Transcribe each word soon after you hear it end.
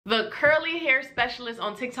Brilliant hair specialist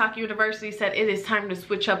on TikTok University said it is time to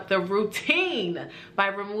switch up the routine by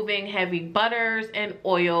removing heavy butters and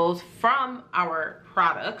oils from our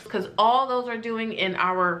products, because all those are doing in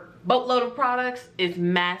our boatload of products is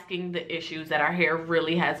masking the issues that our hair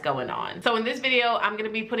really has going on. So in this video, I'm going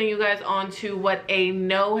to be putting you guys on to what a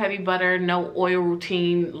no heavy butter, no oil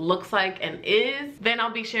routine looks like and is. Then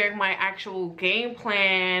I'll be sharing my actual game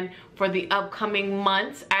plan for the upcoming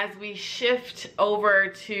months as we shift over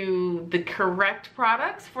to the correct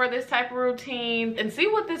products for this type of routine and see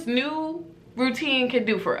what this new routine can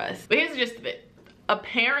do for us. But here's the gist of it.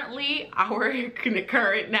 Apparently our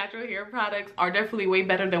current natural hair products are definitely way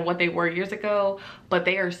better than what they were years ago, but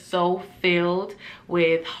they are so filled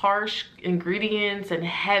with harsh ingredients and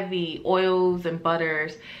heavy oils and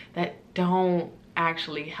butters that don't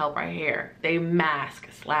actually help our hair. They mask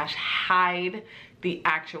 / hide the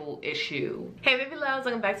actual issue. Hey baby loves,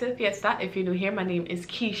 welcome back to the Fiesta. If you're new here, my name is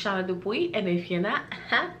Keyshana Dupuy, and if you're not,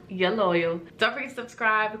 you're loyal. Don't forget to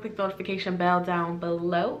subscribe and click the notification bell down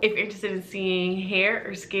below if you're interested in seeing hair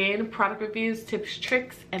or skin product reviews, tips,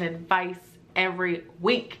 tricks, and advice every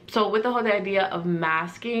week. So with the whole idea of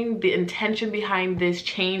masking, the intention behind this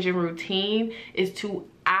change in routine is to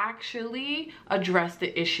actually address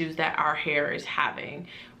the issues that our hair is having.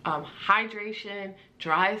 Hydration,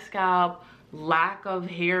 dry scalp, lack of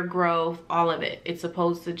hair growth, all of it. It's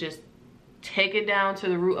supposed to just take it down to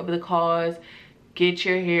the root of the cause, get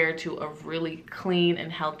your hair to a really clean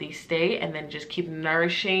and healthy state, and then just keep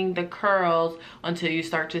nourishing the curls until you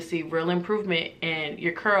start to see real improvement in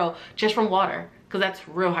your curl just from water, because that's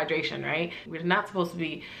real hydration, right? We're not supposed to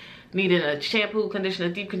be needing a shampoo, conditioner,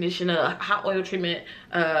 deep conditioner, hot oil treatment,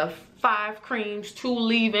 5 creams, 2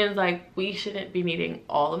 leave-ins. Like, we shouldn't be needing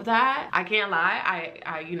all of that. I can't lie,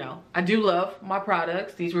 I do love my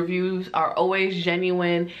products. These reviews are always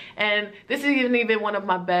genuine, and this isn't even one of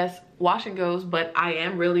my best wash and goes, but I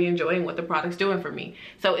am really enjoying what the product's doing for me.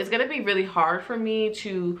 So it's gonna be really hard for me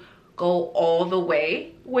to go all the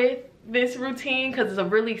way with this routine, because it's a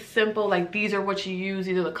really simple, like, these are what you use,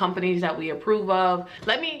 these are the companies that we approve of.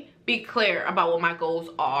 Let me be clear about what my goals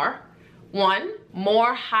are. 1,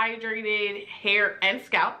 more hydrated hair and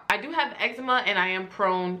scalp. I do have eczema and I am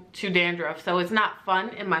prone to dandruff, so it's not fun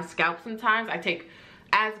in my scalp sometimes. I take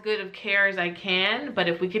as good of care as I can, but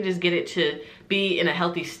if we can just get it to be in a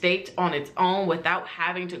healthy state on its own without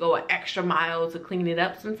having to go an extra mile to clean it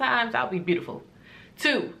up sometimes, that'll be beautiful.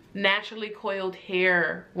 2, naturally coiled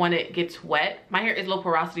hair when it gets wet. My hair is low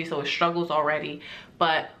porosity, so it struggles already,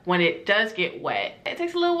 but when it does get wet, it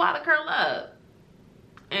takes a little while to curl up.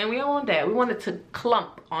 And we don't want that. We want it to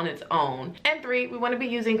clump on its own. And 3, we want to be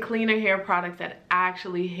using cleaner hair products that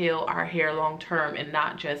actually heal our hair long term and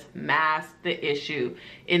not just mask the issue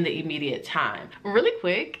in the immediate time. Really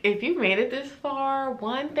quick, if you've made it this far,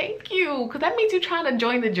 1, thank you, because that means you're trying to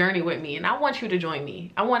join the journey with me, and I want you to join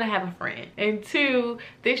me. I want to have a friend. And 2,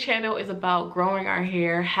 this channel is about growing our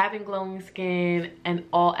hair, having glowing skin, and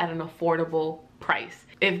all at an affordable price.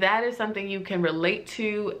 If that is something you can relate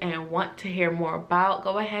to and want to hear more about,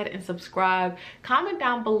 go ahead and subscribe. Comment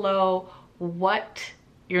down below what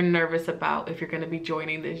you're nervous about if you're going to be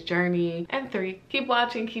joining this journey. And 3, keep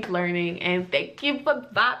watching, keep learning, and thank you for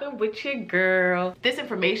vibing with your girl. This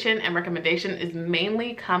information and recommendation is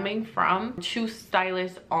mainly coming from 2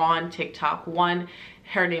 stylists on TikTok. 1,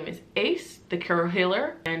 her name is Ace, the Curl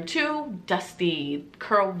Healer, and 2, Dusty,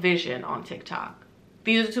 Curl Vision on TikTok.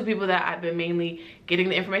 These are the 2 people that I've been mainly getting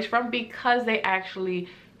the information from, because they actually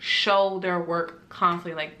show their work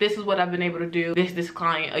constantly. Like, this is what I've been able to do. This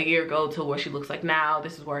client a year ago to what she looks like now.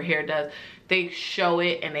 This is what her hair does. They show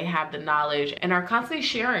it and they have the knowledge and are constantly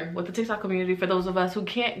sharing with the TikTok community for those of us who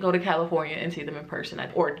can't go to California and see them in person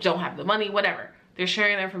or don't have the money, whatever. They're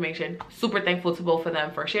sharing their information. Super thankful to both of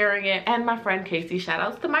them for sharing it. And my friend Casey, shout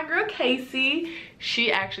outs to my girl Casey.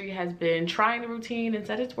 She actually has been trying the routine and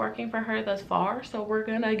said it's working for her thus far. So we're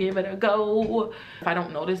gonna give it a go. If I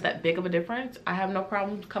don't notice that big of a difference, I have no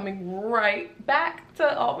problem coming right back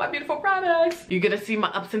to all my beautiful products. You're gonna see my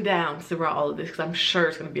ups and downs throughout all of this, because I'm sure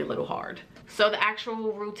it's gonna be a little hard. So the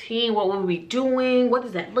actual routine, what will we be doing? What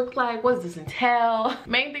does that look like? What does this entail?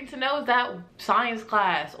 Main thing to know is that science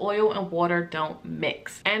class, oil and water don't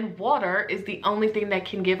mix. And water is the only thing that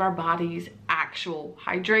can give our bodies actual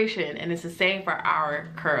hydration, and it's the same for our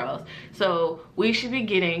curls. So we should be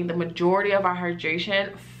getting the majority of our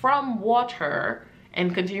hydration from water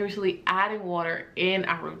and continuously adding water in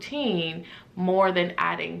our routine more than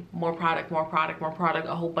adding more product,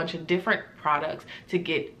 a whole bunch of different products to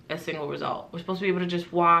get a single result. We're supposed to be able to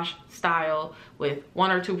just wash, style with 1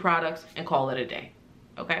 or 2 products and call it a day,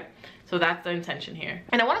 okay? So that's the intention here.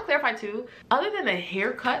 And I want to clarify too, other than a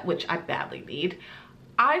haircut, which I badly need,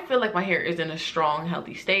 I feel like my hair is in a strong,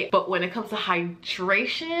 healthy state. But when it comes to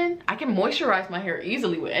hydration, I can moisturize my hair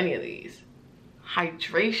easily with any of these.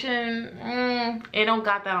 Hydration, it don't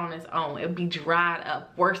got that on its own. It'll be dried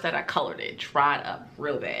up. Worse that I colored it, dried up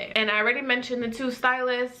real bad. And I already mentioned the 2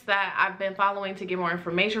 stylists that I've been following to get more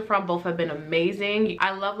information from. Both have been amazing.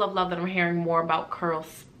 I love that I'm hearing more about curl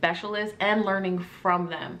specialists and learning from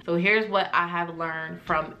them. So here's what I have learned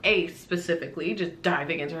from Ace specifically, just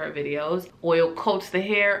diving into her videos. Oil coats the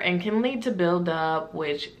hair and can lead to buildup,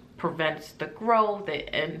 which prevents the growth. It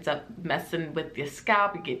ends up messing with your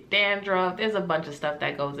scalp. You get dandruff. There's a bunch of stuff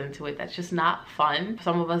that goes into it that's just not fun.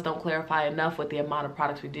 Some of us don't clarify enough with the amount of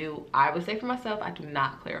products we do. I would say for myself, I do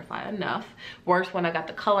not clarify enough. Worse, when I got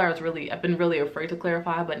the color, I've been really afraid to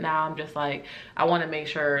clarify, but now I'm just like, I want to make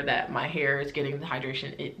sure that my hair is getting the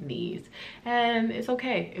hydration it needs. And it's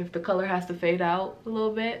okay if the color has to fade out a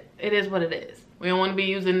little bit. It is what it is. We don't want to be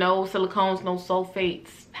using no silicones, no sulfates,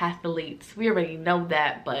 phthalates. We already know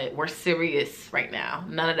that, but we're serious right now.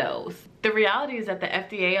 None of those. The reality is that the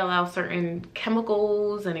FDA allows certain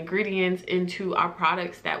chemicals and ingredients into our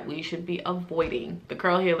products that we should be avoiding. The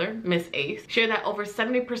curl healer, Miss Ace, shared that over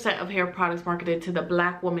 70% of hair products marketed to the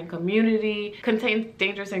Black woman community contains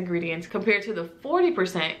dangerous ingredients compared to the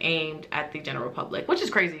 40% aimed at the general public, which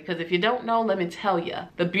is crazy because if you don't know, let me tell you,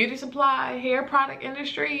 the beauty supply hair product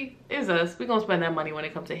industry is us. We're gonna spend that money when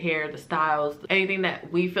it comes to hair, the styles, anything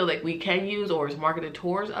that we feel like we can use or is marketed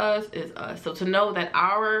towards us is us. So to know that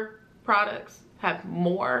our products have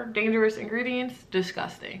more dangerous ingredients,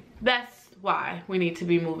 disgusting. That's why we need to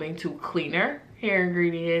be moving to cleaner hair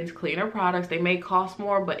ingredients, cleaner products. They may cost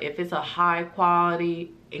more, but if it's a high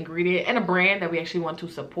quality ingredient and a brand that we actually want to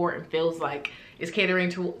support and feels like is catering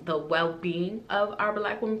to the well-being of our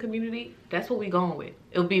Black women community, that's what we're going with.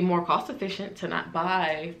 It'll be more cost efficient to not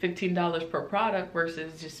buy $15 per product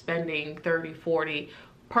versus just spending $30, $40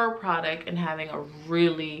 per product and having a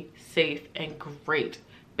really safe and great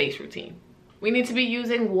base routine. We need to be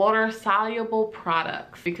using water soluble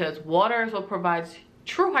products because water is what provides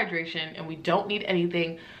true hydration, and we don't need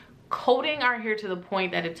anything coating our hair to the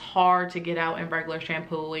point that it's hard to get out, and regular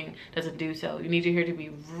shampooing doesn't do so. You need your hair to be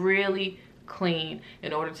really clean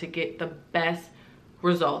in order to get the best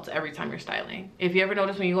results every time you're styling. If you ever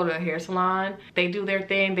notice when you go to a hair salon, they do their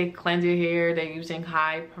thing, they cleanse your hair, they're using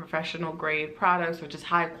high professional grade products, which is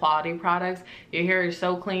high quality products. Your hair is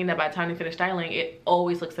so clean that by the time you finish styling, it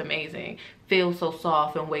always looks amazing, feels so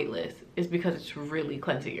soft and weightless. It's because it's really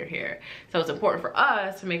cleansing your hair. So it's important for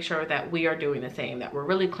us to make sure that we are doing the same, that we're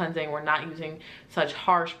really cleansing, we're not using such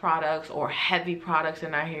harsh products or heavy products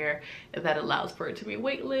in our hair that allows for it to be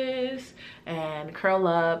weightless and curl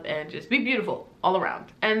up and just be beautiful all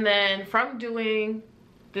around. And then from doing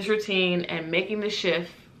this routine and making the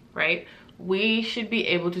shift, right, we should be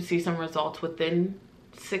able to see some results within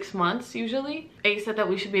 6 months usually. Ace said that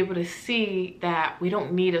we should be able to see that we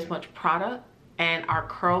don't need as much product and our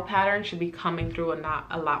curl pattern should be coming through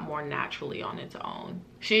a lot more naturally on its own.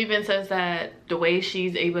 She even says that the way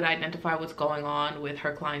she's able to identify what's going on with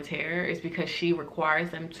her client's hair is because she requires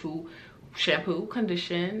them to shampoo,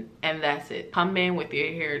 condition, and that's it. Come in with your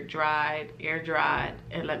hair dried, air dried,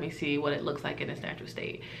 and let me see what it looks like in its natural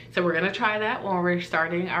state. So we're gonna try that when we're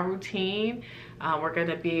starting our routine.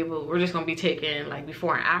 We're just gonna be taking like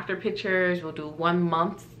before and after pictures. We'll do 1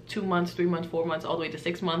 month, 2 months, 3 months, 4 months, all the way to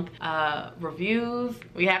 6 month reviews.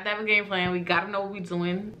 We have to have a game plan. We gotta know what we're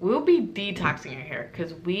doing. We'll be detoxing your hair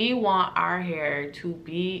because we want our hair to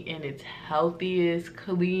be in its healthiest,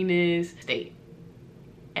 cleanest state.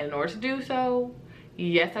 And in order to do so,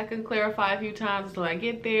 yes, I can clarify a few times until I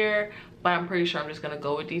get there, but I'm pretty sure I'm just gonna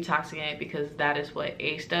go with detoxing it because that is what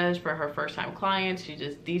Ace does for her first time clients. She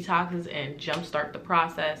just detoxes and jumpstart the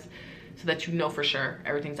process so that you know for sure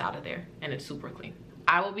everything's out of there and it's super clean.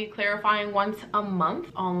 I will be clarifying once a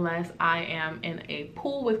month unless I am in a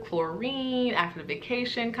pool with chlorine after the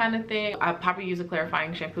vacation kind of thing. I probably use a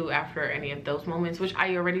clarifying shampoo after any of those moments, which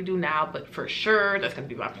I already do now, but for sure that's gonna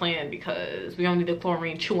be my plan because we don't need the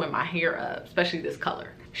chlorine chewing my hair up, especially this color.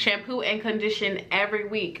 Shampoo and condition every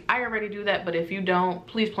week. I already do that, but if you don't,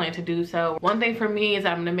 please plan to do so. One thing for me is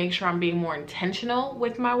I'm gonna make sure I'm being more intentional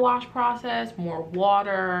with my wash process, more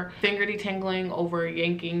water, finger detangling over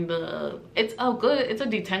yanking it's a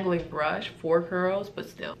detangling brush for curls, but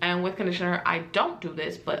still. And with conditioner, I don't do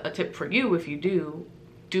this, but a tip for you if you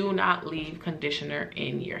do not leave conditioner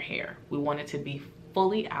in your hair. We want it to be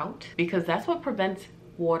fully out because that's what prevents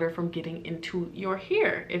water from getting into your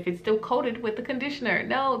hair if it's still coated with the conditioner.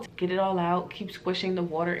 No, get it all out, keep squishing the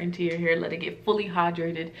water into your hair, let it get fully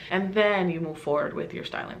hydrated, and then you move forward with your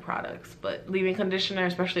styling products. But leave-in conditioner,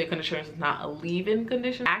 especially a conditioner that's not a leave-in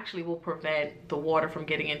conditioner, actually will prevent the water from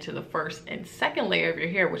getting into the first and second layer of your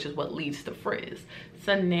hair, which is what leads to frizz.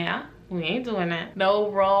 So now we ain't doing that.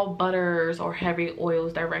 No raw butters or heavy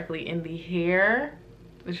oils directly in the hair,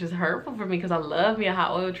 which is hurtful for me because I love me a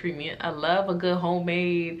hot oil treatment. I love a good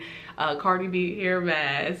homemade Cardi B hair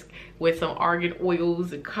mask with some argan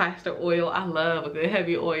oils and castor oil. I love a good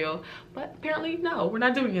heavy oil, but apparently no, we're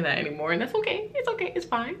not doing that anymore, and that's okay. It's okay, it's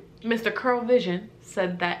fine. Mr. Curl Vision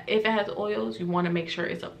said that if it has oils, you want to make sure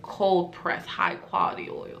it's a cold press, high quality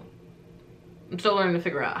oil. I'm still learning to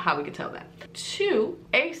figure out how we can tell that. 2,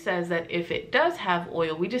 A says that if it does have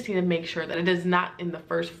oil, we just need to make sure that it is not in the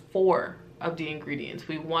first 4 of the ingredients.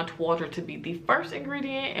 We want water to be the first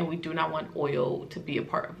ingredient, and we do not want oil to be a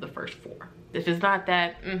part of the first 4. If it's not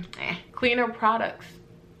that, cleaner products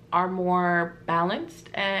are more balanced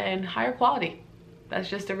and higher quality. That's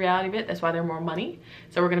just the reality of it. That's why they're more money.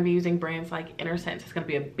 So we're gonna be using brands like InnerSense. It's gonna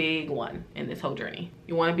be a big one in this whole journey.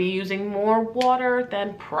 You wanna be using more water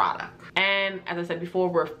than product. And as I said before,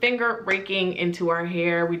 we're finger raking into our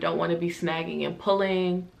hair. We don't wanna be snagging and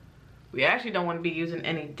pulling. We actually don't wanna be using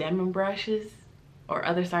any Denman brushes or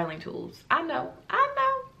other styling tools. I know.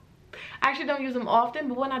 I actually don't use them often,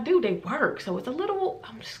 but when I do, they work. So it's a little,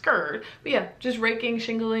 I'm scared. But yeah, just raking,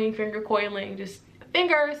 shingling, finger coiling, just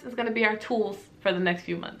fingers is gonna be our tools for the next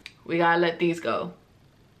few months. We gotta let these go.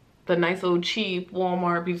 The nice little cheap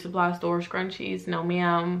Walmart beauty supply store scrunchies, no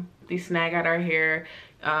ma'am. These snag out our hair.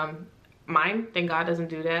 Mine, thank God, doesn't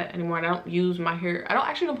do that anymore. I don't use my hair.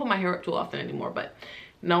 I don't put my hair up too often anymore, but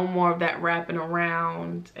no more of that wrapping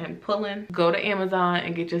around and pulling. Go to Amazon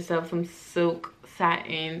and get yourself some silk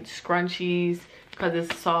satin scrunchies, because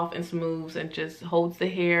it's soft and smooth and just holds the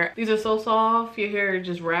hair. These are so soft, your hair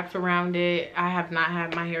just wraps around it. I have not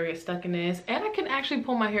had my hair get stuck in this, and I can actually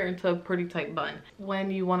pull my hair into a pretty tight bun.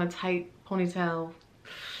 When you want a tight ponytail,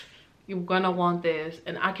 you're gonna want this,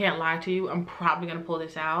 and I can't lie to you, I'm probably gonna pull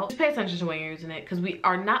this out. Just pay attention to when you're using it, because we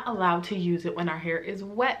are not allowed to use it when our hair is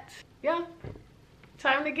wet. Yeah,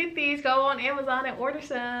 time to get these. Go on Amazon and order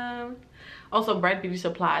some. Also, Bread Beauty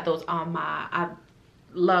Supply, those on I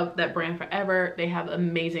love that brand forever. They have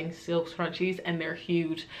amazing silk scrunchies, and they're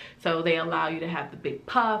huge, so they allow you to have the big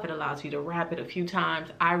puff. It allows you to wrap it a few times.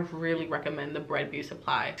 I really recommend the Bread Beauty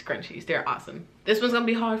Supply scrunchies. They're awesome. This one's gonna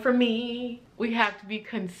be hard for me. We have to be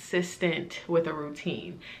consistent with a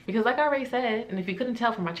routine, because like I already said, and if you couldn't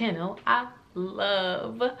tell from my channel, I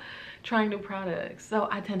love trying new products. So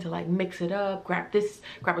I tend to like mix it up, grab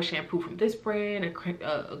a shampoo from this brand, a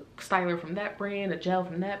styler from that brand, a gel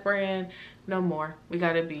from that brand. No more. We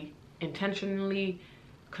gotta be intentionally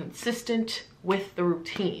consistent with the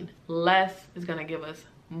routine. Less is gonna give us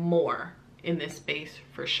more in this space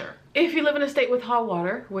for sure. If you live in a state with hot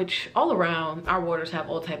water, which all around our waters have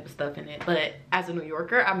all type of stuff in it, but as a New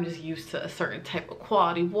Yorker, I'm just used to a certain type of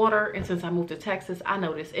quality water, and since I moved to Texas, I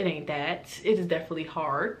noticed it ain't that. It is definitely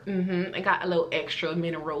hard. It got a little extra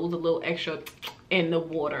minerals, a little extra in the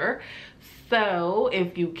water. So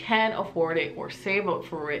if you can afford it or save up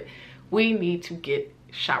for it, we need to get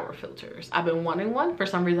shower filters. I've been wanting one. For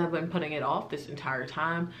some reason, I've been putting it off this entire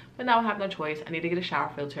time, but now I have no choice. I need to get a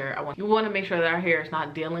shower filter. You want to make sure that our hair is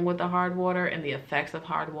not dealing with the hard water and the effects of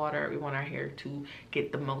hard water. We want our hair to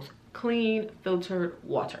get the most clean filtered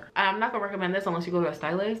water. I'm not gonna recommend this unless you go to a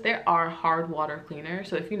stylist. There are hard water cleaners,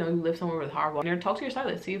 so if you live somewhere with hard water, talk to your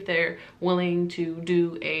stylist, see if they're willing to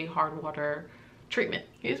do a hard water treatment.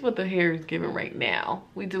 Here's what the hair is giving right now.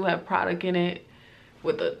 We do have product in it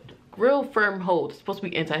with a real firm hold. It's supposed to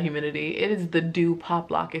be anti-humidity. It is the Dew Pop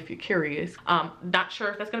Lock, if you're curious. Not sure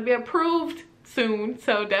if that's gonna be approved soon,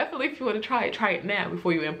 so definitely if you want to try it now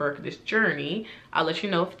before you embark this journey. I'll let you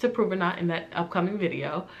know if it's approved or not in that upcoming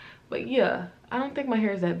video. But yeah, I don't think my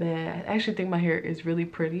hair is that bad. I actually think my hair is really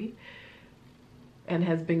pretty and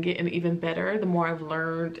has been getting even better the more I've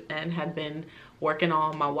learned and had been working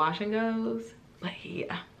on my wash and goes. But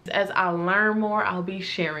yeah, as I learn more, I'll be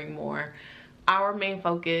sharing more. Our main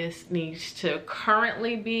focus needs to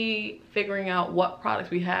currently be figuring out what products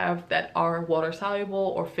we have that are water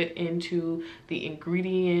soluble or fit into the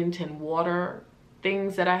ingredient and water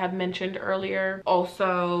things that I have mentioned earlier.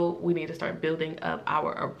 Also, we need to start building up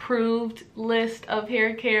our approved list of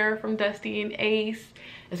hair care from Dusty and Ace.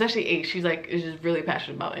 Especially Ace, she's like, is just really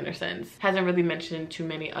passionate about Innersense. Hasn't really mentioned too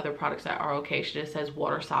many other products that are okay. She just says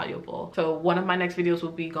water soluble. So one of my next videos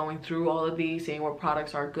will be going through all of these, seeing what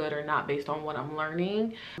products are good or not based on what I'm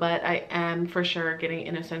learning. But I am for sure getting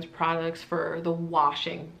Innersense products for the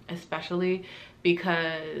washing, especially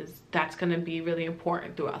because that's going to be really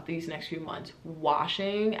important throughout these next few months.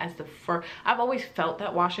 Washing as the first, I've always felt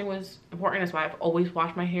that washing was important. That's why I've always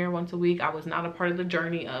washed my hair once a week. I was not a part of the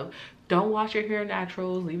journey of don't wash your hair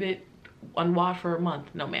naturals, leave it unwashed for a month.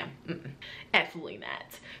 No ma'am, absolutely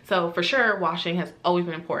not. So for sure washing has always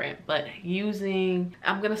been important, but using,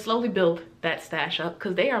 I'm gonna slowly build that stash up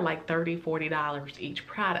because they are like $30–40 each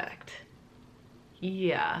product.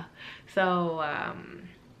 Yeah, so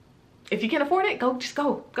if you can afford it, just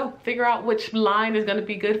go figure out which line is going to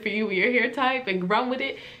be good for you with your hair type and run with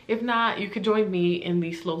it. If not, you could join me in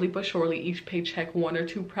the slowly but surely each paycheck 1 or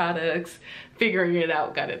 2 products, figuring it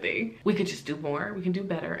out kind of thing. We could just do more, we can do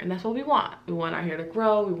better, and that's what we want. We want our hair to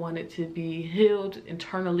grow, we want it to be healed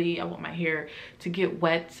internally. I want my hair to get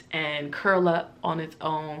wet and curl up on its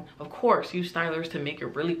own. Of course, use stylers to make it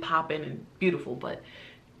really poppin' and beautiful, but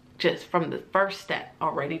just from the first step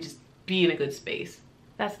already, just be in a good space.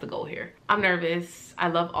 That's the goal here. I'm nervous. I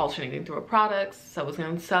love alternating through products, so it's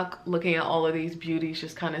gonna suck looking at all of these beauties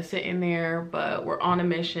just kind of sitting there, but we're on a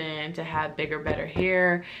mission to have bigger, better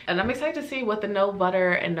hair. And I'm excited to see what the no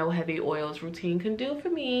butter and no heavy oils routine can do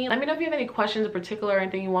for me. Let me know if you have any questions in particular,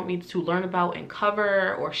 anything you want me to learn about and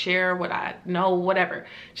cover or share what I know, whatever.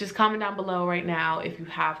 Just comment down below right now if you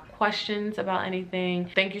have questions about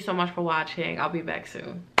anything. Thank you so much for watching. I'll be back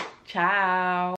soon. Ciao.